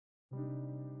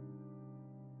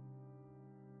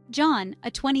John, a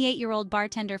 28-year-old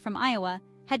bartender from Iowa,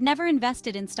 had never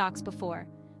invested in stocks before,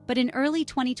 but in early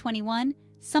 2021,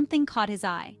 something caught his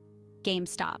eye: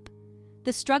 GameStop.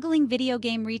 The struggling video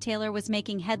game retailer was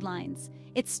making headlines,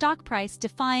 its stock price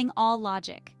defying all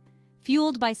logic.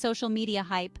 Fueled by social media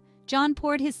hype, John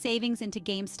poured his savings into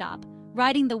GameStop,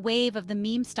 riding the wave of the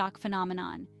meme stock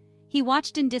phenomenon. He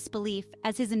watched in disbelief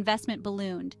as his investment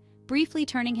ballooned, briefly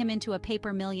turning him into a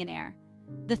paper millionaire.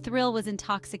 The thrill was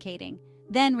intoxicating.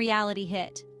 Then reality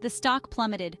hit. The stock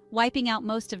plummeted, wiping out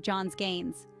most of John's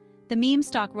gains. The meme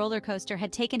stock Rollercoaster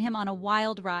had taken him on a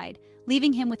wild ride,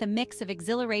 leaving him with a mix of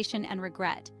exhilaration and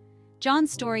regret.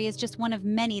 John's story is just one of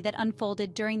many that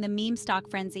unfolded during the meme stock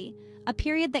frenzy, a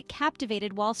period that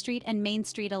captivated Wall Street and Main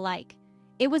Street alike.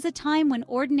 It was a time when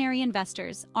ordinary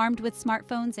investors, armed with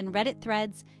smartphones and Reddit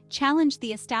threads, challenged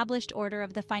the established order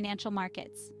of the financial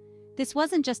markets. This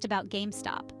wasn't just about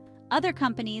GameStop. Other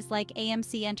companies like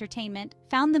AMC Entertainment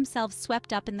found themselves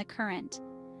swept up in the current.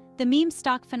 The meme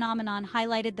stock phenomenon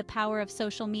highlighted the power of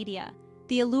social media,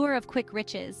 the allure of quick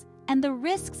riches, and the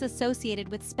risks associated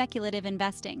with speculative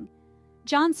investing.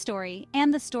 John's story,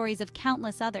 and the stories of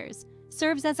countless others,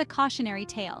 serves as a cautionary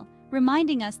tale,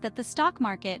 reminding us that the stock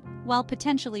market, while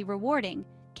potentially rewarding,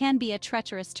 can be a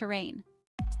treacherous terrain.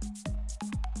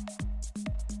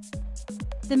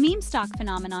 The meme stock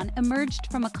phenomenon emerged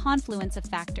from a confluence of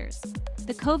factors.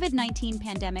 The COVID-19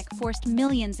 pandemic forced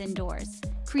millions indoors,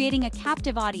 creating a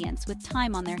captive audience with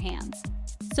time on their hands.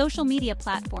 Social media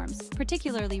platforms,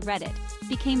 particularly Reddit,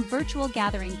 became virtual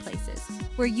gathering places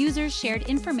where users shared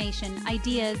information,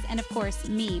 ideas, and of course,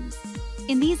 memes.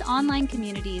 In these online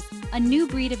communities, a new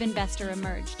breed of investor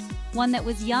emerged, one that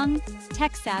was young,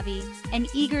 tech-savvy, and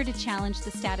eager to challenge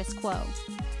the status quo.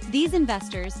 These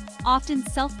investors, often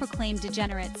self-proclaimed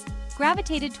degenerates,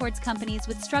 gravitated towards companies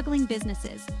with struggling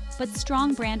businesses but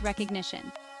strong brand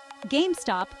recognition.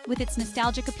 GameStop, with its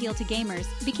nostalgic appeal to gamers,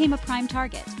 became a prime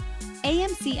target.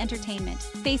 AMC Entertainment,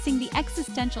 facing the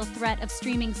existential threat of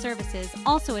streaming services,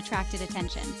 also attracted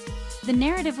attention. The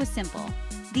narrative was simple.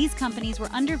 These companies were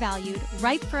undervalued,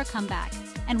 ripe for a comeback,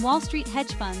 and Wall Street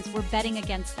hedge funds were betting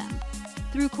against them.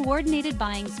 Through coordinated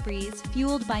buying sprees,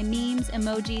 fueled by memes,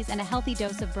 emojis, and a healthy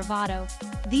dose of bravado,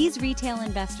 these retail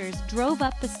investors drove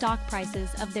up the stock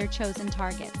prices of their chosen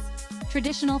targets.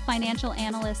 Traditional financial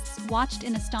analysts watched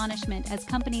in astonishment as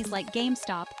companies like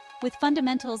GameStop, with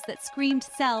fundamentals that screamed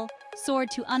sell, soared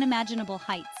to unimaginable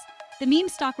heights. The meme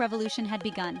stock revolution had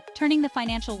begun, turning the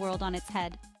financial world on its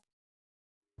head.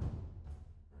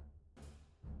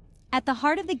 At the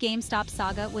heart of the GameStop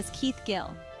saga was Keith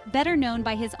Gill, better known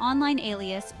by his online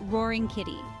alias Roaring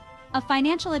Kitty. A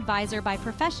financial advisor by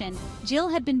profession, Gill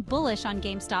had been bullish on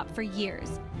GameStop for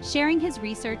years, sharing his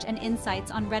research and insights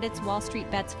on Reddit's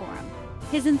WallStreetBets forum.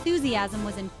 His enthusiasm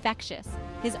was infectious,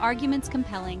 his arguments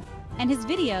compelling, and his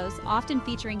videos, often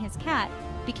featuring his cat,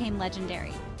 became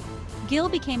legendary. Gill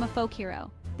became a folk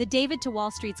hero, the David to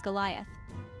Wall Street's Goliath.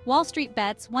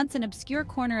 WallStreetBets, once an obscure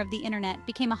corner of the internet,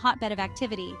 became a hotbed of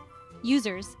activity.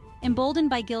 Users, emboldened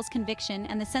by Gill's conviction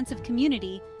and the sense of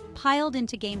community, piled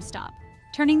into GameStop,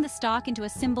 turning the stock into a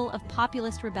symbol of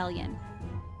populist rebellion.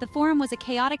 The forum was a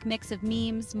chaotic mix of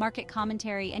memes, market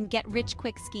commentary, and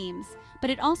get-rich-quick schemes, but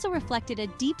it also reflected a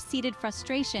deep-seated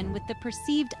frustration with the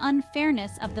perceived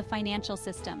unfairness of the financial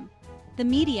system. The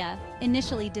media,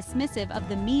 initially dismissive of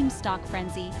the meme stock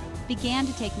frenzy, began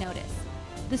to take notice.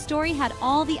 The story had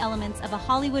all the elements of a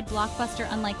Hollywood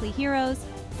blockbuster: unlikely heroes,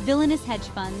 villainous hedge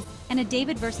funds, and a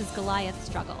David versus Goliath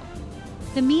struggle.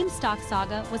 The meme stock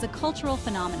saga was a cultural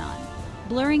phenomenon,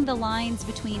 blurring the lines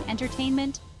between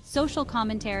entertainment, social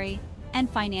commentary, and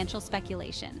financial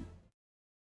speculation.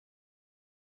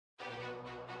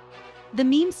 The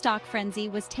meme stock frenzy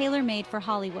was tailor-made for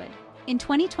Hollywood. In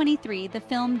 2023, the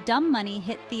film Dumb Money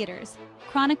hit theaters,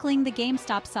 chronicling the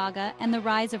GameStop saga and the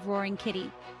rise of Roaring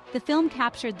Kitty. The film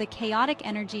captured the chaotic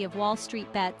energy of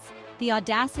WallStreetBets, the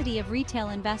audacity of retail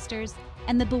investors,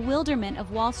 and the bewilderment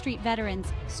of Wall Street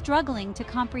veterans struggling to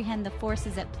comprehend the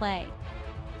forces at play.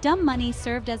 Dumb Money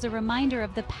served as a reminder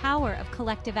of the power of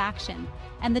collective action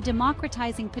and the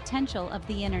democratizing potential of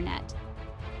the internet.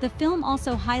 The film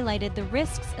also highlighted the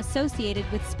risks associated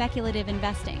with speculative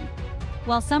investing.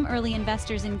 While some early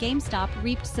investors in GameStop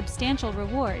reaped substantial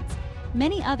rewards,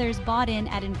 many others bought in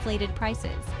at inflated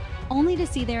prices, only to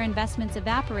see their investments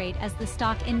evaporate as the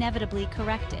stock inevitably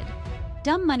corrected.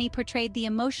 Dumb Money portrayed the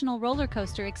emotional roller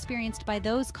coaster experienced by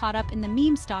those caught up in the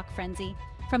meme stock frenzy,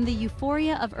 from the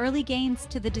euphoria of early gains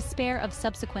to the despair of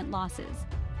subsequent losses.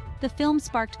 The film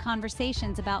sparked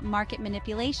conversations about market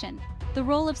manipulation, the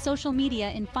role of social media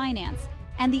in finance,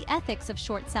 and the ethics of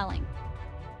short selling.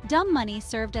 Dumb Money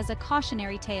served as a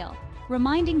cautionary tale,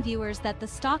 reminding viewers that the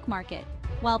stock market,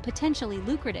 while potentially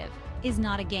lucrative, is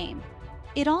not a game.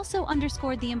 It also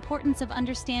underscored the importance of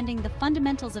understanding the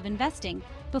fundamentals of investing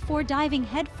before diving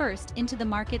headfirst into the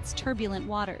market's turbulent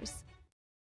waters.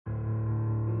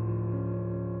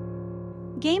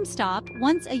 GameStop,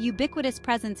 once a ubiquitous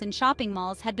presence in shopping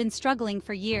malls, had been struggling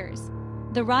for years.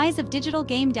 The rise of digital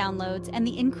game downloads and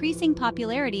the increasing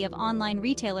popularity of online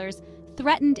retailers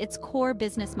threatened its core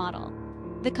business model.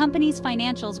 The company's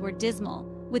financials were dismal,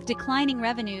 with declining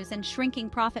revenues and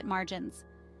shrinking profit margins.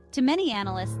 To many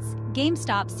analysts,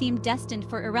 GameStop seemed destined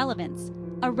for irrelevance,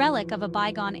 a relic of a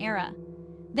bygone era.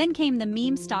 Then came the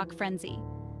meme stock frenzy.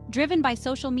 Driven by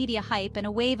social media hype and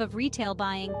a wave of retail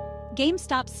buying,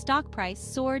 GameStop's stock price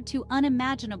soared to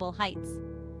unimaginable heights.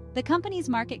 The company's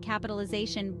market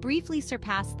capitalization briefly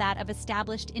surpassed that of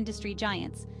established industry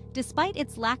giants, despite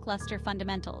its lackluster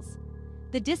fundamentals.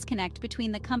 The disconnect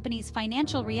between the company's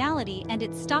financial reality and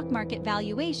its stock market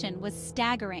valuation was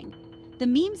staggering. The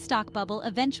meme stock bubble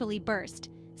eventually burst,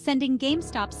 sending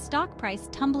GameStop's stock price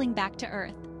tumbling back to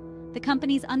earth. The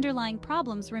company's underlying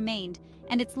problems remained,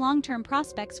 and its long-term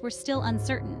prospects were still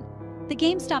uncertain. The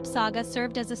GameStop saga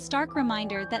served as a stark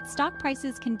reminder that stock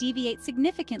prices can deviate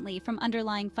significantly from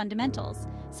underlying fundamentals,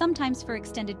 sometimes for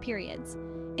extended periods.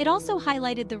 It also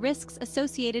highlighted the risks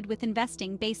associated with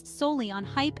investing based solely on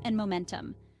hype and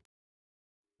momentum.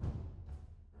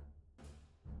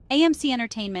 AMC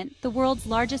Entertainment, the world's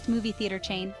largest movie theater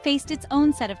chain, faced its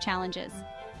own set of challenges.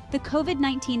 The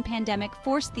COVID-19 pandemic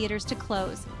forced theaters to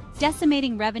close,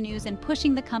 decimating revenues and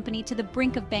pushing the company to the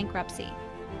brink of bankruptcy.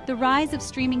 The rise of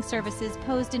streaming services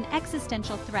posed an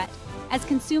existential threat as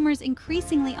consumers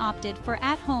increasingly opted for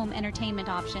at-home entertainment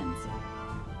options.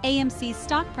 AMC's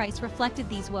stock price reflected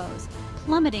these woes,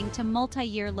 plummeting to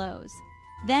multi-year lows.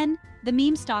 Then, the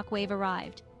meme stock wave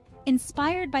arrived.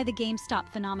 Inspired by the GameStop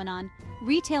phenomenon,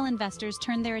 retail investors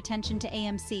turned their attention to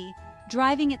AMC,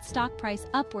 driving its stock price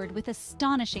upward with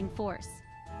astonishing force.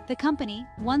 The company,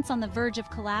 once on the verge of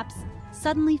collapse,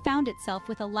 suddenly found itself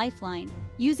with a lifeline,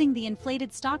 using the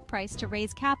inflated stock price to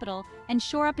raise capital and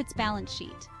shore up its balance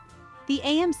sheet. The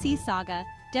AMC saga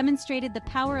demonstrated the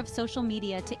power of social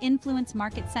media to influence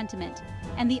market sentiment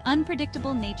and the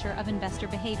unpredictable nature of investor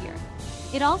behavior.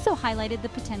 It also highlighted the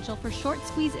potential for short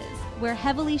squeezes, where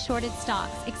heavily shorted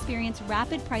stocks experience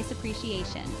rapid price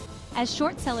appreciation as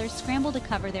short sellers scramble to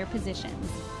cover their positions.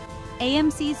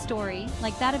 AMC's story,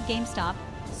 like that of GameStop,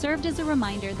 served as a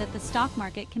reminder that the stock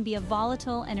market can be a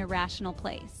volatile and irrational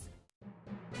place.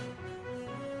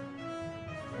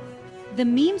 The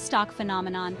meme stock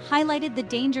phenomenon highlighted the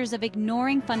dangers of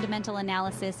ignoring fundamental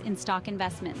analysis in stock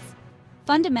investments.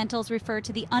 Fundamentals refer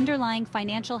to the underlying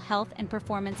financial health and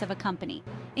performance of a company,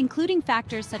 including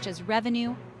factors such as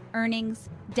revenue, earnings,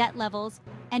 debt levels,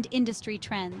 and industry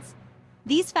trends.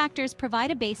 These factors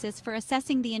provide a basis for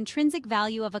assessing the intrinsic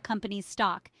value of a company's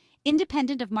stock,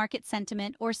 independent of market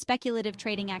sentiment or speculative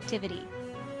trading activity.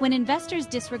 When investors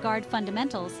disregard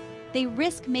fundamentals, they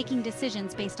risk making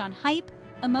decisions based on hype,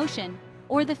 emotion,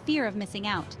 or the fear of missing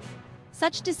out.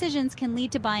 Such decisions can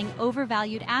lead to buying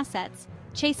overvalued assets,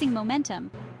 chasing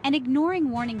momentum, and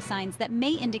ignoring warning signs that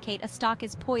may indicate a stock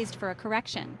is poised for a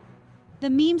correction. The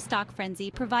meme stock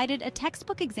frenzy provided a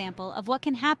textbook example of what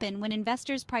can happen when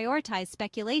investors prioritize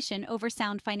speculation over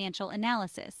sound financial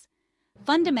analysis.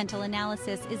 Fundamental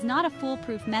analysis is not a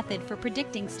foolproof method for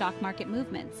predicting stock market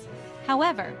movements.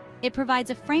 However, it provides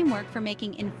a framework for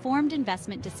making informed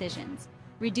investment decisions,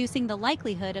 reducing the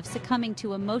likelihood of succumbing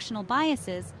to emotional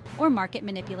biases or market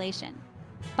manipulation.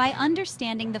 By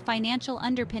understanding the financial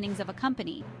underpinnings of a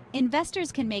company,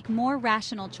 investors can make more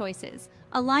rational choices,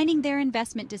 aligning their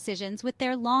investment decisions with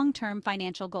their long-term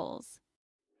financial goals.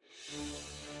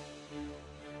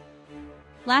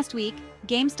 Last week,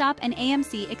 GameStop and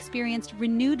AMC experienced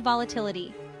renewed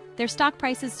volatility, their stock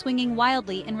prices swinging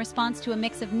wildly in response to a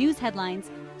mix of news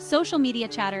headlines, social media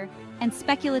chatter, and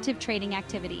speculative trading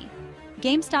activity.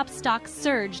 GameStop's stock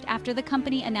surged after the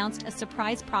company announced a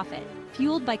surprise profit,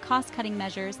 fueled by cost-cutting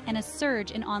measures and a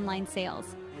surge in online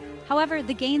sales. However,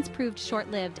 the gains proved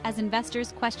short-lived as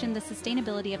investors questioned the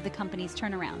sustainability of the company's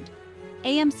turnaround.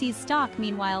 AMC's stock,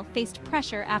 meanwhile, faced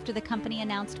pressure after the company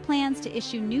announced plans to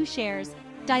issue new shares,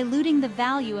 diluting the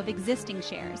value of existing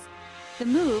shares. The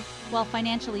move, while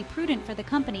financially prudent for the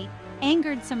company,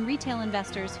 angered some retail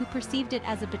investors who perceived it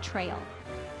as a betrayal.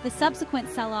 The subsequent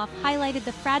sell-off highlighted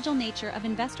the fragile nature of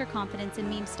investor confidence in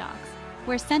meme stocks,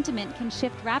 where sentiment can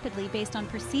shift rapidly based on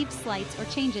perceived slights or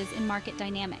changes in market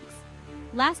dynamics.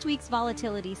 Last week's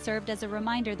volatility served as a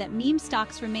reminder that meme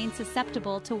stocks remain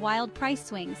susceptible to wild price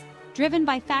swings, driven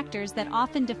by factors that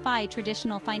often defy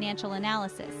traditional financial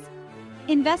analysis.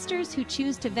 Investors who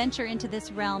choose to venture into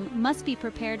this realm must be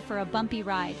prepared for a bumpy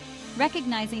ride,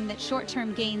 recognizing that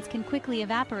short-term gains can quickly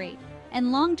evaporate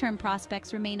and long-term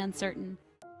prospects remain uncertain.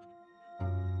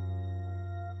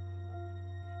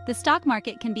 The stock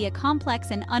market can be a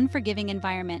complex and unforgiving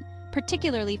environment,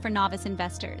 particularly for novice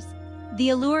investors. The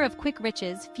allure of quick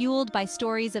riches, fueled by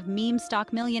stories of meme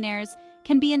stock millionaires,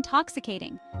 can be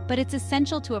intoxicating, but it's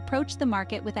essential to approach the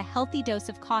market with a healthy dose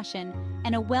of caution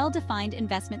and a well-defined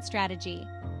investment strategy.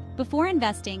 Before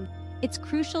investing, it's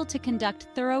crucial to conduct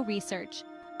thorough research,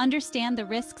 understand the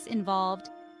risks involved,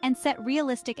 and set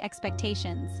realistic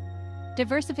expectations.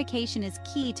 Diversification is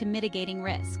key to mitigating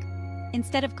risk.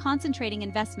 Instead of concentrating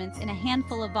investments in a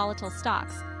handful of volatile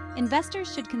stocks,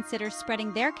 investors should consider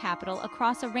spreading their capital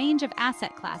across a range of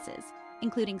asset classes,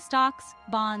 including stocks,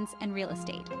 bonds, and real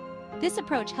estate. This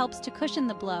approach helps to cushion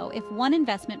the blow if one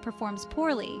investment performs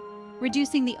poorly,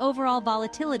 reducing the overall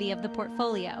volatility of the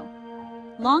portfolio.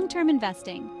 Long-term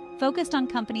investing, focused on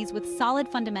companies with solid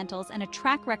fundamentals and a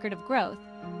track record of growth,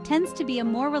 tends to be a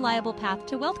more reliable path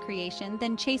to wealth creation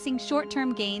than chasing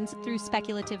short-term gains through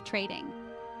speculative trading.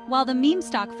 While the meme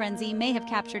stock frenzy may have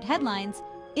captured headlines,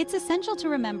 it's essential to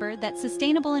remember that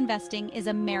sustainable investing is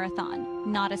a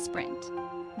marathon, not a sprint.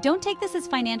 Don't take this as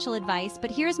financial advice, but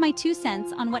here's my 2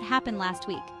 cents on what happened last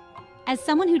week. As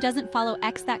someone who doesn't follow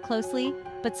X that closely,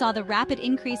 but saw the rapid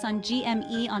increase on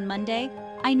GME on Monday,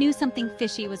 I knew something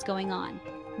fishy was going on.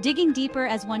 Digging deeper,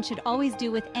 as one should always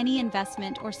do with any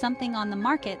investment or something on the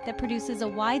market that produces a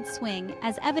wide swing,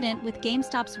 as evident with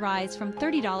GameStop's rise from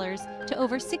 $30 to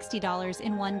over $60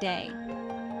 in one day.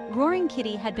 Roaring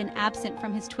Kitty had been absent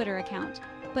from his Twitter account,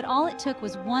 but all it took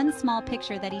was one small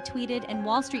picture that he tweeted, and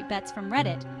WallStreetBets from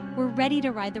Reddit were ready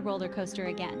to ride the roller coaster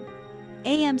again.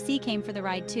 AMC came for the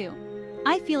ride too.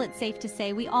 I feel it's safe to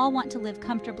say we all want to live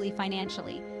comfortably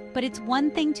financially, but it's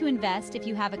one thing to invest if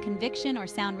you have a conviction or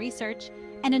sound research,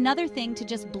 and another thing to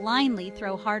just blindly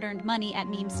throw hard-earned money at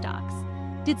meme stocks.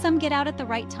 Did some get out at the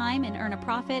right time and earn a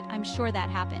profit? I'm sure that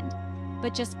happened.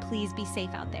 But just please be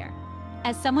safe out there.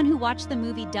 As someone who watched the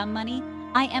movie Dumb Money,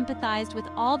 I empathized with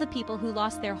all the people who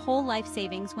lost their whole life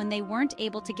savings when they weren't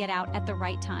able to get out at the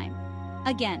right time.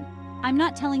 Again, I'm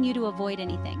not telling you to avoid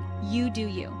anything. You do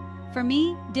you. For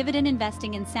me, dividend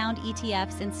investing in sound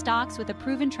ETFs and stocks with a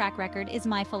proven track record is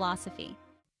my philosophy.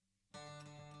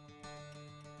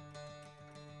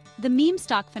 The meme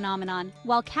stock phenomenon,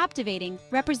 while captivating,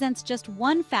 represents just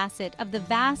one facet of the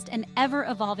vast and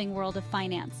ever-evolving world of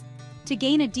finance. To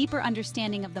gain a deeper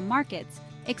understanding of the markets,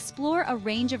 explore a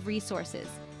range of resources,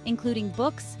 including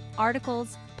books,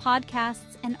 articles,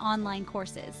 podcasts, and online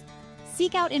courses.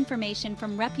 Seek out information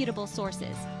from reputable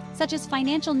sources, such as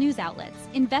financial news outlets,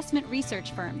 investment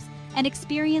research firms, and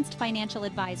experienced financial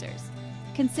advisors.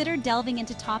 Consider delving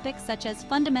into topics such as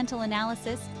fundamental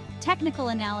analysis, technical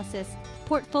analysis,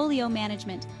 portfolio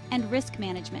management, and risk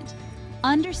management.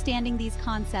 Understanding these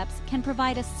concepts can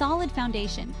provide a solid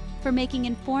foundation for making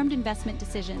informed investment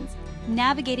decisions,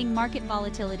 navigating market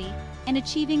volatility, and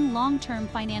achieving long-term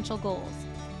financial goals.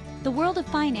 The world of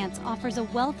finance offers a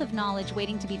wealth of knowledge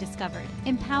waiting to be discovered,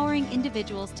 empowering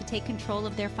individuals to take control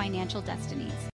of their financial destinies.